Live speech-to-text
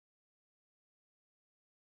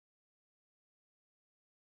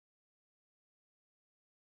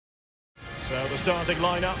So the starting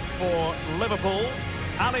lineup for Liverpool.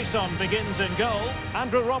 Alisson begins in goal.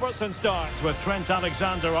 Andrew Robertson starts with Trent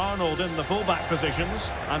Alexander-Arnold in the fullback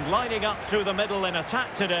positions. And lining up through the middle in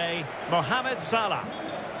attack today, Mohamed Salah.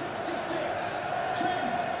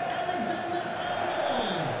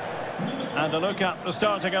 And a look at the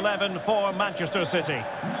starting 11 for Manchester City.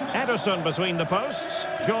 Ederson between the posts.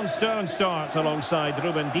 John Stones starts alongside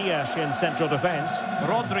Ruben Dias in central defence.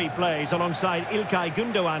 Rodri plays alongside İlkay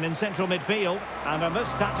Gündoğan in central midfield. And in this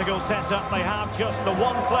tactical setup, they have just the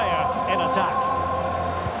one player in attack.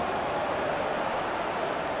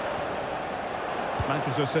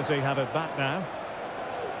 Manchester City have it back now.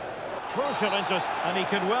 Crucial interest, and he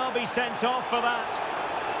could well be sent off for that.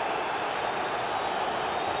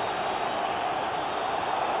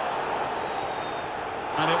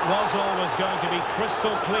 And it was always going to be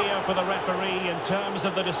crystal clear for the referee in terms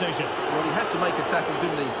of the decision. Well, he had to make a tackle,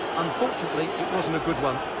 didn't he? Unfortunately, it wasn't a good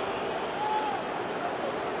one.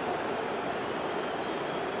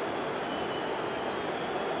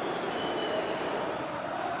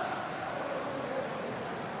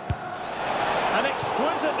 An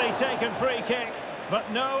exquisitely taken free kick, but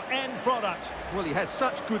no end product. Well, he has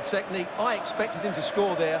such good technique. I expected him to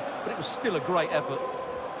score there, but it was still a great effort.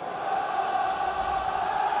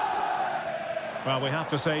 Well, we have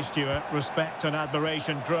to say, Stuart, respect and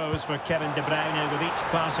admiration grows for Kevin De Bruyne with each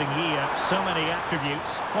passing year. So many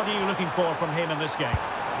attributes. What are you looking for from him in this game?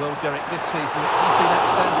 Well, Derek, this season he's been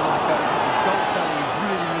outstanding on the coverage. His goal tally is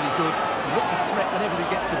really, really good. He looks a threat whenever he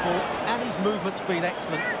gets the ball, and his movement's been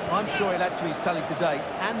excellent. I'm sure he'll add to his tally today,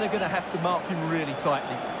 and they're going to have to mark him really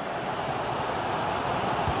tightly.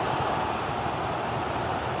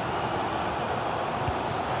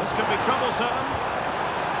 This could be troublesome.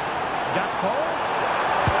 Gakpo.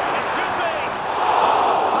 It should be.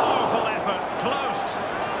 Oh, powerful effort. Close.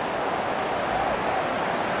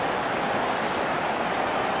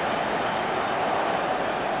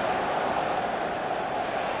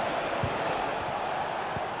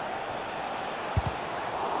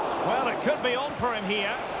 Well, it could be on for him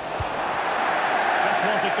here. Just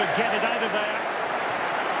wanted to get it out of there.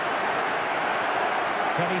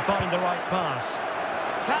 Can he find the right pass?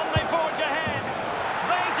 Can they forge ahead?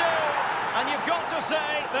 They do! And you've got to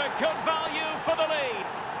say, they're good value for the lead.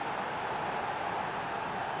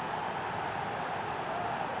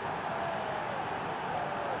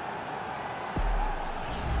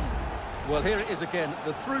 Well, here it is again.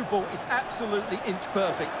 The through ball is absolutely inch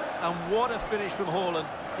perfect. And what a finish from Haaland.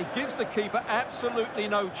 It gives the keeper absolutely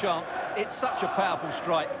no chance. It's such a powerful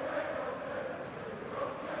strike.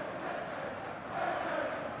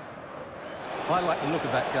 I like the look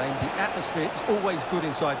of that game. The atmosphere is always good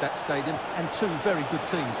inside that stadium, and two very good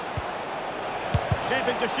teams.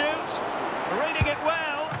 Shaping to shoot. Reading it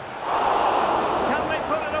well. Can they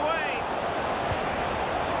put it away?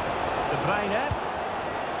 De Bruyne.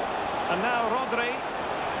 And now Rodri.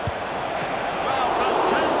 Well,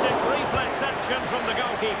 fantastic reflex action from the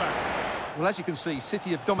goalkeeper. Well, as you can see,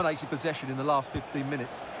 City have dominated possession in the last 15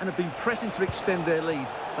 minutes and have been pressing to extend their lead.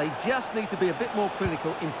 They just need to be a bit more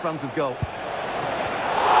clinical in front of goal.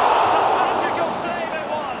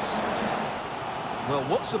 Well,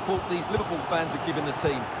 what support these Liverpool fans are giving the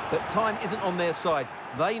team, but time isn't on their side.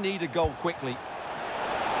 They need a goal quickly.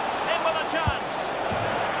 In with a chance.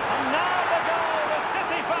 And now the goal the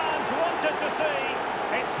City fans wanted to see.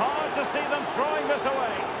 It's hard to see them throwing this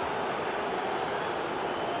away.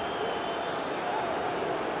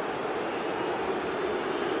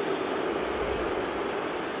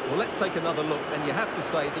 Well, let's take another look, and you have to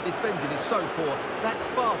say the defending is so poor. That's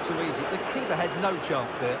far too easy. The keeper had no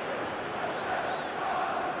chance there.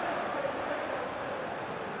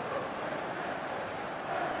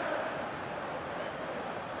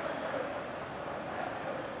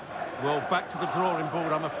 Well, back to the drawing board,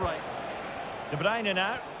 I'm afraid. De Bruyne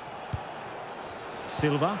now.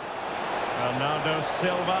 Silva. Bernardo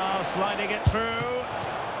Silva sliding it through.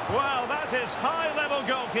 Well, that is high-level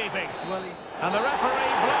goalkeeping. Well, and the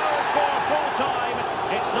referee blows for full-time.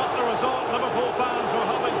 It's not the result Liverpool fans were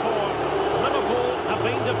hoping for. Liverpool have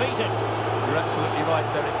been defeated. You're absolutely right,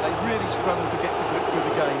 Derek. They really struggled to get to grips with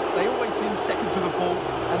the game. They always seem second to the ball,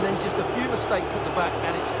 and then just a few mistakes at the back,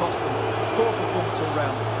 and it's cost them. Poor performance all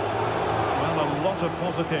round. Well, a lot of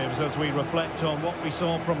positives as we reflect on what we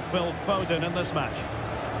saw from Phil Foden in this match.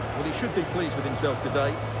 Well, he should be pleased with himself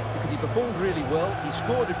today because he performed really well, he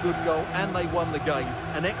scored a good goal and they won the game.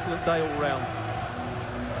 An excellent day all round.